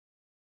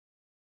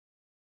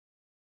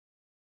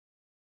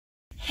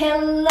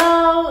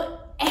Hello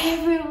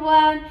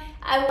everyone,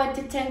 I want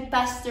to thank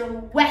Pastor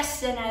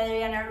Wes and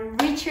Adriana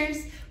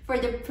Richards for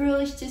the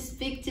privilege to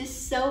speak to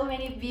so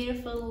many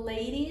beautiful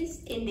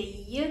ladies in the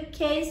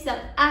UK, South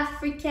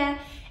Africa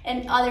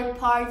and other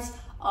parts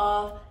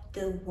of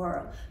the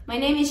world. My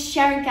name is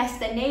Sharon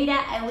Castaneda.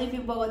 I live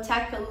in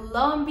Bogota,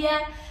 Colombia.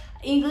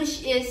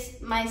 English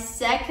is my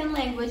second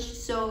language,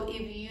 so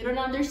if you don't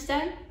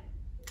understand,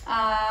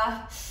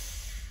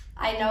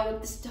 I know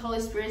the Holy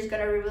Spirit is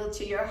gonna reveal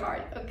to your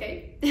heart,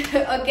 okay?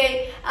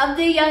 Okay, I'm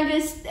the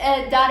youngest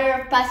daughter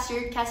of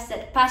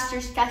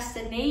Pastors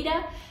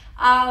Castaneda.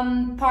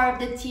 I'm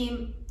part of the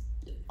team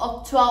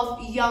of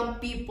 12 young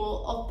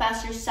people of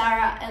Pastor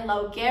Sarah and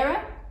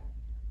Lauguera.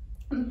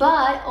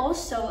 But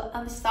also,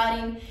 I'm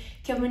studying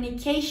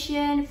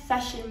communication,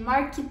 fashion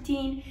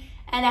marketing,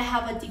 and I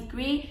have a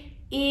degree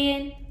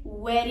in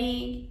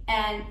wedding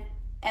and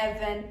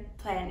event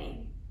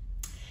planning.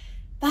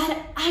 But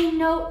I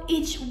know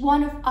each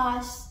one of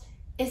us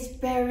is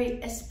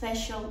very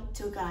special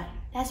to God.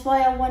 That's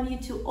why I want you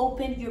to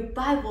open your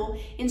Bible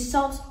in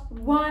Psalms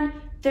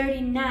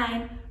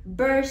 139,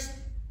 verse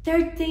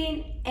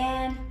 13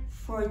 and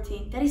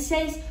 14. That it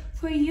says,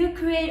 "For you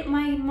created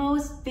my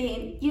most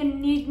being. You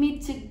knit me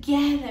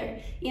together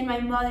in my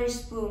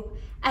mother's womb.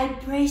 I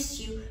praise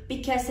you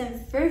because I'm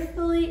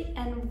fearfully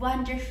and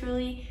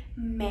wonderfully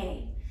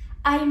made."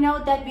 I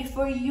know that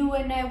before you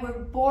and I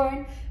were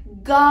born,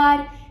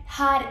 God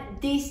had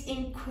this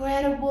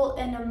incredible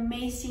and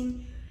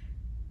amazing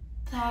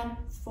plan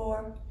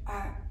for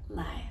our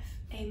life.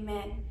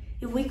 Amen.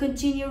 If we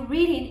continue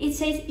reading, it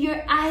says,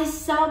 "Your eyes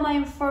saw my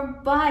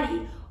informed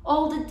body.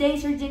 All the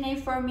days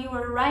ordained for me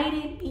were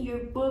written in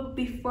your book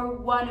before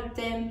one of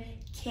them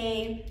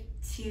came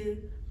to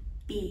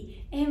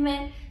be."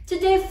 Amen.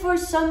 Today, for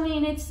some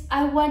minutes,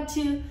 I want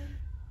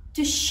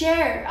to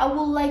share, I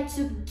would like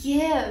to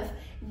give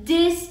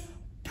this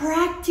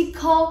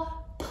practical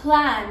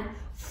plan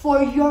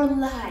for your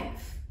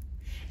life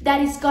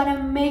that is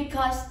gonna make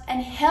us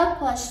and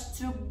help us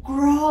to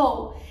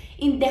grow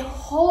in the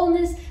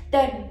wholeness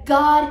that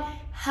God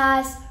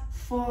has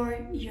for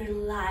your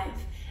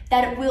life.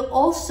 That will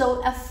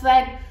also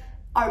affect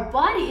our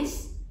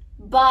bodies,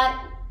 but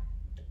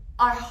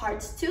our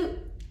hearts too.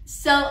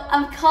 So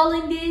I'm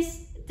calling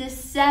this the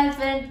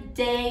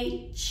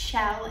 7-day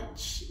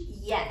challenge.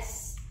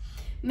 Yes,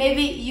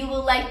 maybe you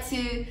would like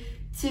to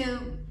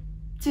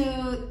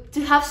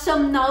have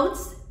some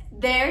notes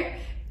there,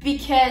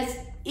 because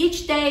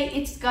each day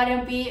it's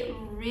gonna be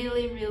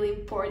really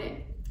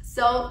important.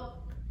 So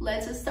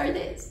let's start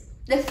this.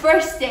 The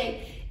first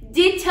day,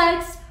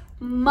 Detox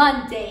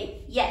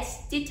Monday.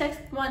 Yes, Detox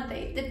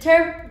Monday. The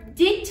term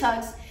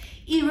detox,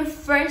 it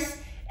refers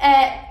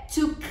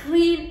to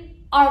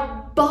clean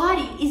our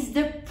body. It's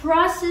the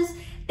process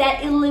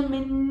that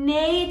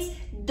eliminates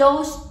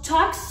those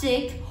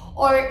toxic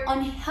or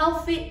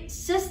unhealthy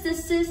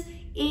substances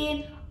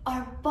in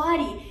our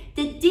body.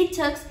 The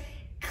detox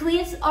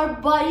cleans our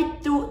body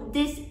through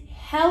this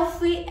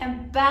healthy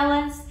and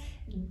balanced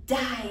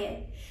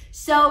diet.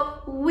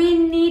 So we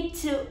need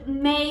to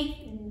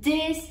make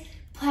this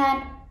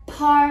plan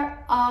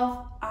part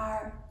of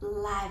our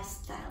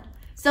lifestyle.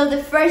 So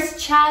the first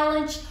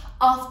challenge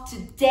of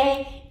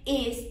today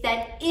is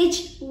that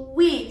each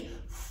week,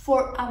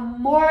 for a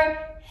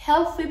more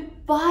healthy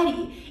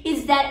body,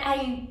 is that I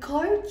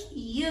encourage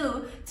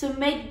you to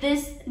make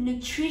this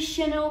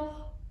nutritional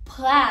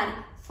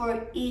plan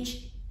for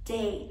each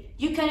day.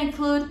 You can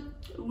include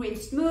green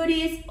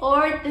smoothies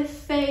or the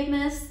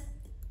famous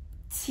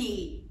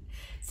tea.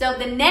 So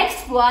the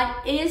next one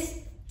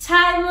is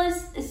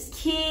Timeless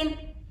Skin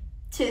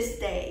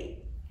Tuesday.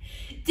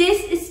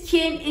 This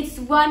skin is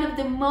one of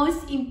the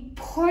most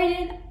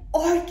important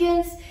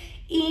organs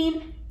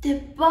in the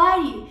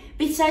body.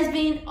 Besides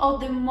being of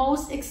the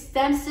most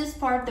extensive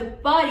part of the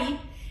body,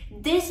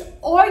 this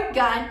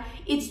organ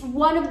is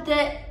one of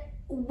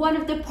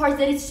the parts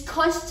that is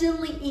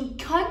constantly in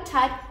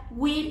contact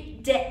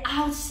with the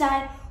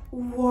outside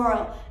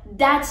world.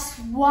 That's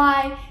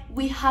why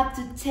we have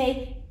to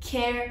take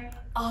care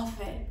of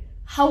it.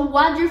 How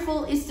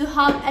wonderful is to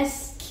have a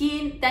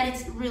skin that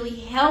is really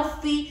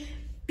healthy,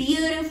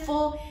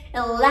 beautiful,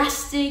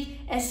 elastic,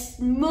 and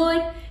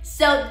smooth.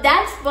 So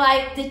that's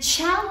why the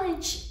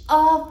challenge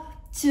of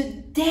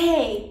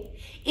today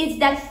is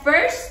that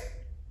first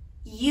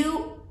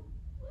you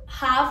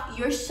have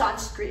your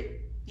sunscreen.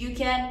 You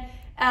can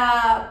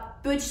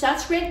put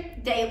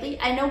sunscreen daily.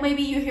 I know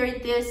maybe you hear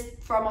this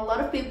from a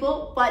lot of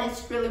people, but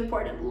it's really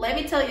important. Let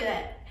me tell you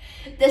that.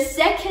 The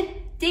second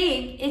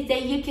thing is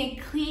that you can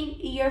clean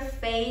your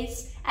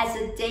face as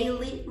a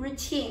daily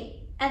routine.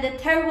 And the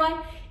third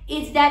one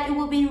is that it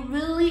will be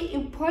really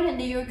important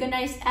that you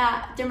organize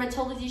a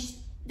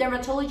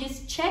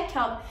dermatologist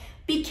checkup,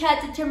 because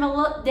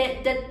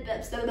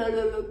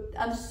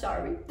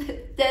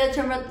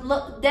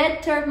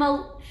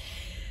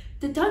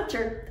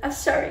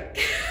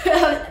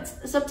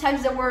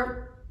sometimes the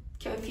word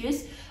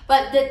confused,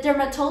 but the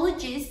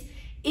dermatologist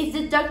is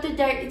the doctor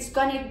that is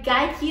gonna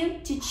guide you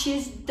to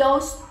choose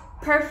those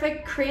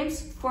perfect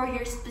creams for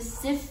your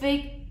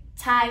specific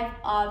type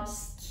of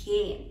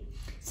skin.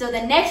 So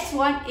the next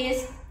one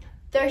is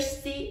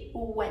Thirsty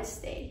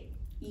Wednesday.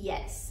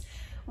 Yes,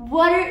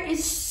 water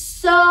is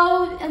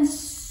so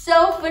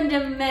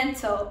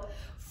fundamental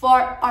for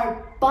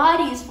our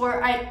bodies,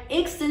 for our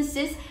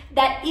existences,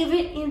 that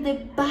even in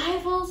the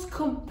Bibles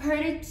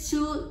compared it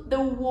to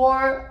the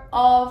word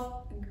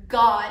of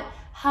God.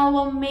 How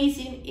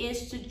amazing it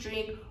is to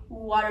drink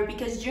water,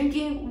 because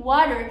drinking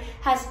water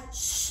has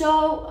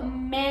so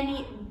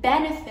many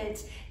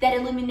benefits that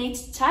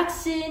eliminates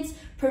toxins,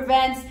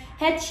 prevents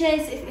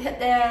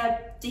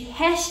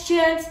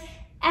digestions,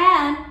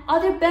 and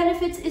other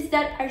benefits is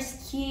that our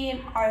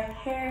skin, our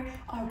hair,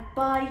 our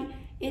body,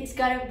 it's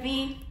gonna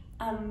be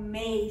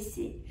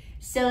amazing.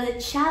 So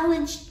the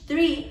challenge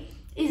 3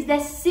 is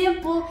that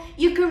simple.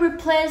 You can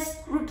replace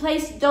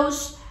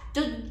those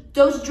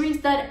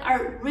drinks that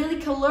are really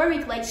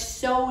caloric, like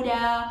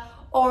soda,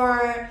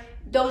 or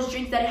those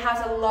drinks that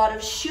has a lot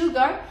of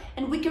sugar,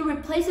 and we can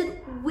replace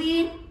it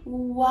with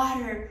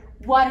water.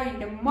 Water in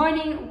the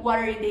morning,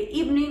 water in the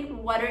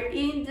evening, water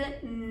in the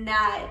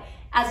night.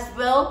 As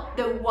well,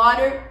 the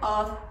water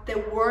of the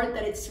word,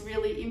 that it's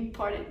really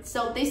important.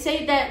 So they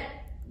say that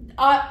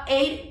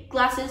 8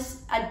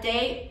 glasses a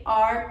day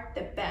are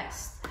the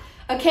best.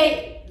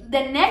 Okay,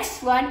 the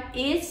next one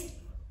is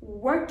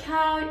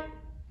Workout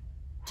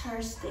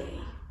Thursday.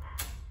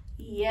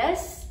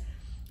 Yes,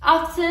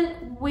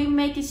 often we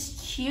make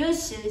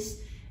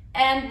excuses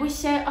and we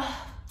say,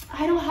 oh,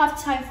 I don't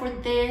have time for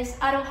this,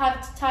 I don't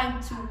have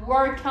time to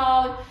work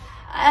out,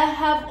 I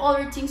have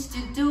other things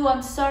to do,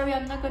 I'm sorry,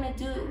 I'm not gonna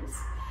do this.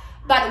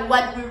 But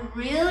what we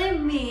really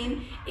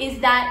mean is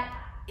that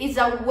it's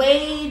a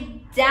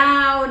way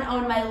down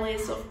on my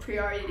list of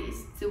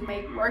priorities to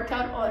make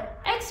workout or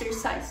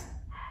exercise.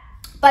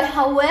 But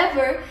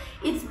however,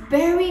 it's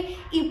very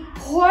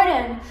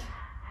important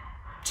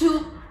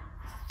to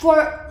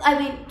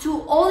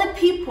all the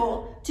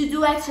people to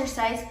do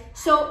exercise.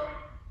 So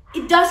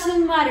it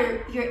doesn't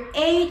matter your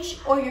age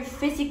or your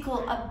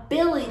physical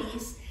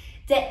abilities,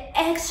 the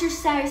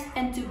exercise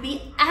and to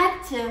be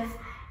active,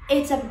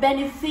 it's a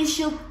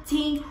beneficial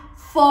thing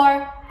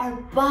for our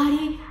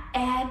body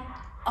and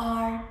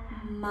our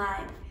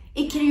mind.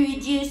 It can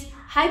reduce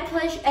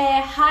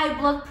high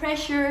blood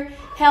pressure,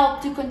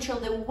 help to control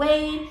the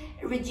weight,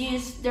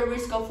 reduce the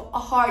risk of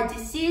heart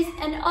disease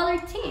and other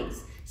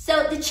things.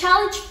 So the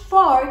challenge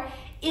 4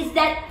 is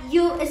that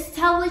you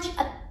establish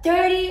a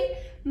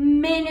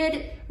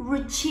 30-minute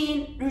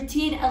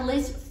routine at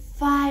least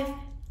 5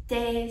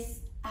 days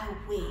a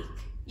week.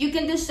 You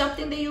can do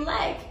something that you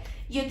like.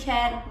 You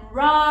can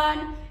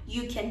run,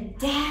 you can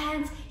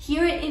dance.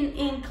 Here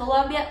in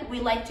Colombia, we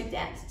like to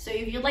dance. So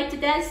if you like to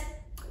dance,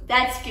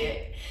 that's good.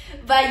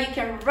 But you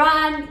can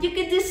run, you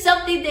can do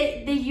something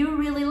that you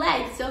really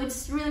like. So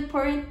it's really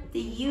important that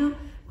you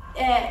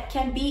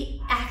can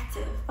be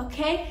active,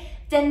 okay?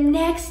 The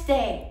next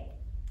day,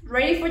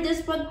 ready for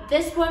this one?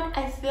 This one,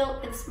 I feel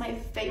it's my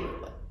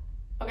favorite one,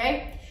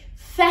 okay?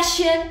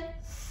 Fashion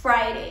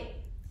Friday.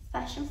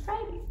 Fashion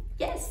Friday,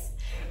 yes.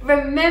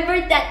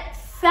 Remember that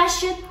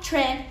fashion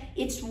trend,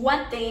 it's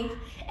one thing,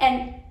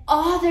 and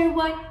other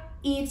one,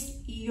 it's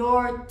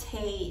your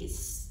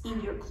taste in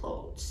your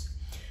clothes.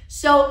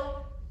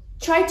 So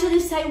try to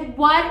decide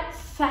what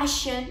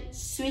fashion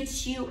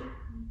suits you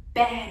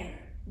better.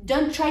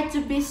 Don't try to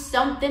be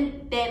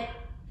something that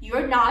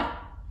you're not.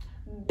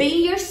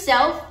 Be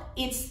yourself.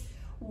 It's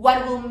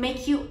what will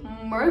make you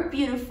more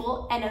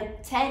beautiful and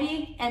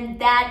authentic and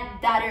that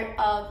daughter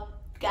of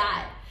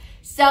God.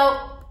 So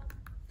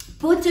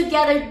put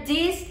together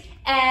this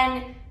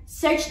and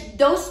search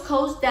those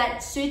clothes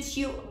that suits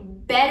you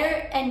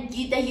better and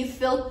that you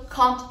feel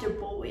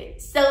comfortable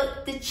with. So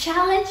the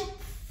challenge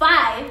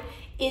 5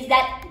 is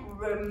that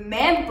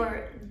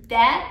remember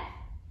that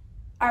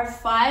are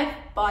 5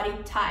 body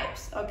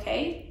types,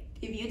 okay?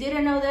 If you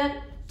didn't know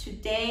that,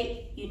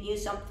 today you knew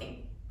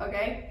something,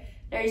 okay?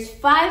 There is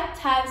 5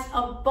 types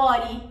of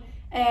body,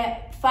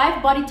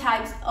 5 body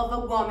types of a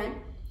woman.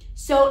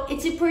 So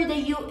it's important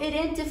that you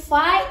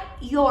identify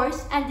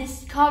yours and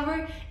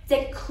discover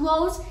the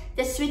clothes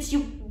that suits you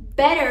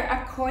better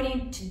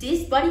according to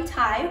this body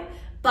type,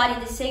 but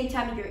at the same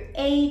time your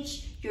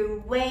age, your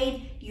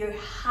weight, your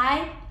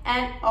height,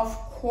 and of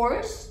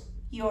course,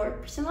 your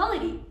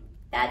personality.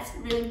 That's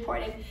really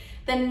important.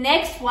 The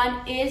next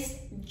one is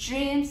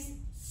Dreams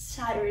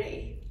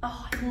Saturday.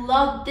 Oh, I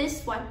love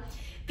this one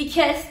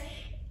because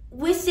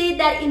we see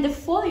that in the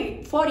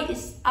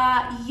 40s,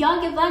 a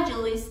young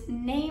evangelist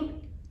named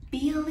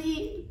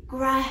Billy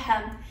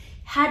Graham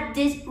had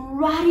this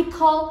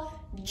radical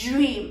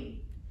dream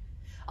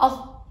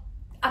of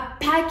a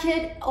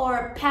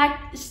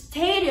packed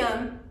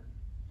stadium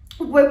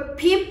where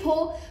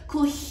people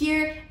could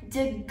hear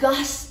the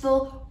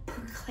gospel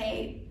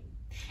proclaimed.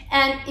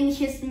 And in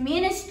his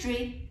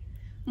ministry,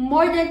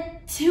 more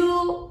than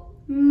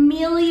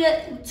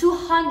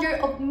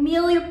 200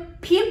 million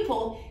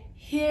people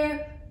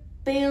hear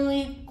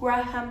Billy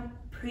Graham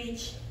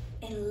preach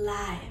in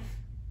live.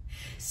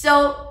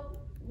 So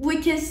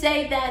we can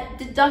say that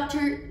the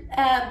Dr.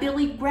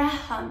 Billy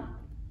Graham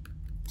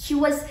He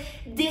was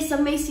this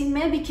amazing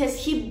man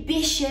because he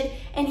visioned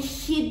and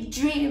he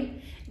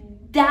dreamed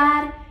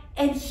that,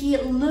 and he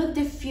looked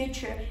the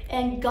future,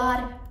 and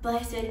God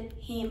blessed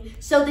him.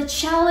 So the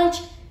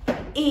challenge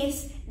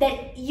is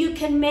that you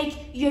can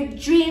make your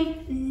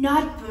dream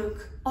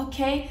notebook,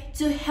 okay,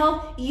 to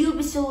help you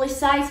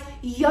visualize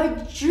your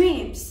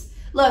dreams.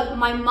 Look,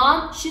 my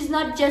mom, she's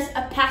not just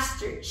a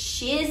pastor,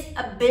 she's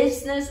a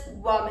business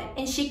woman,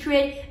 and she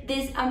created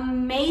this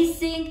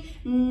amazing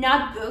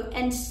notebook,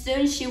 and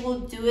soon she will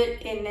do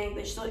it in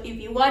English. So if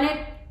you want it,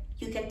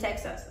 you can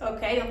text us,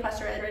 okay? Or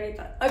Pastor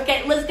Adriana.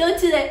 Okay, let's go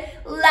to the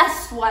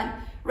last one.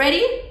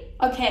 Ready?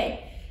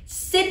 Okay,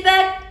 sit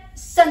back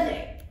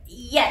Sunday.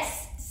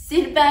 Yes,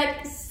 sit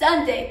back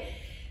Sunday.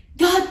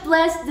 God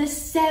bless the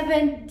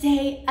 7th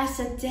day as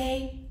a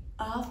day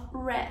of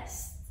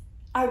rest.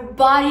 Our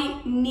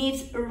body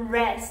needs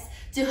rest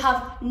to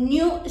have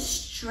new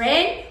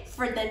strength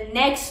for the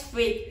next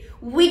week.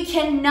 We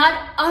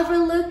cannot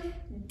overlook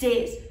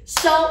this.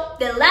 So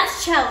the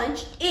last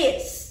challenge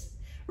is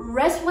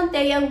rest 1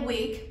 day a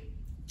week,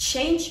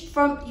 change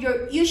from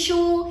your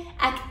usual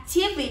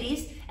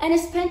activities, and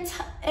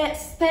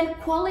spend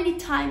quality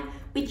time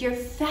with your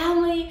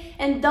family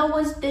and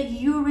those that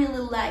you really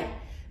like,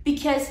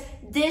 because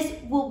this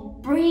will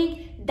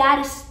bring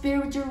that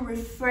spiritual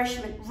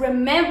refreshment.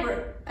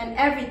 Remember, and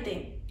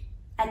everything,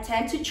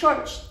 attend to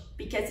church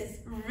because it's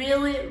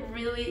really,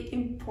 really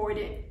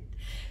important.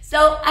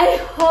 So I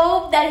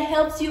hope that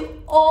helps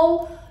you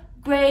all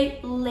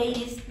great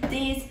ladies,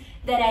 this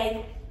that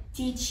I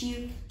teach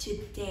you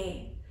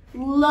today.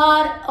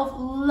 Lot of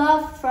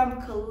love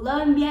from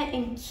Colombia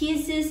and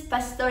kisses,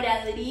 Pastor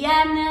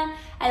Adriana.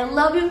 I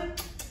love you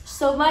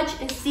so much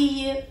and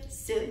see you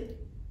soon.